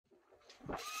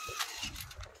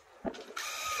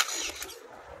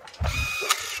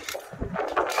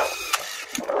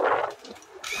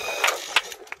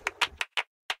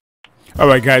All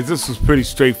right, guys, this was pretty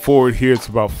straightforward here. It's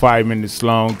about 5 minutes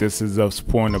long. This is us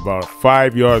pouring about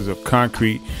 5 yards of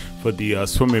concrete for the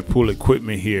swimming pool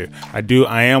equipment here.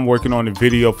 I am working on the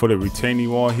video for the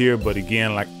retaining wall here, but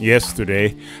again, like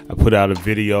yesterday, I put out a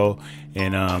video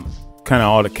and kind of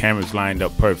all the cameras lined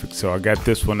up perfect. So I got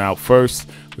this one out first.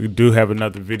 We do have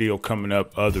another video coming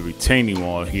up of the retaining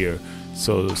wall here.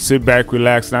 So sit back,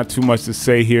 relax, not too much to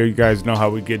say here. You guys know how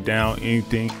we get down.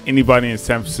 Anybody in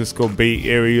San Francisco Bay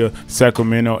Area,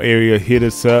 Sacramento area, hit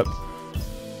us up.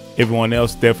 Everyone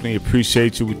else, definitely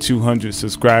appreciate you with 200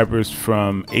 subscribers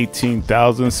from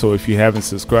 18,000. So if you haven't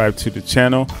subscribed to the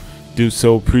channel, do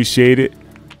so, appreciate it.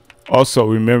 Also,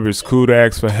 remember, it's cool to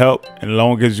ask for help. And as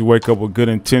long as you wake up with good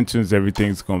intentions,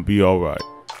 everything's going to be all right.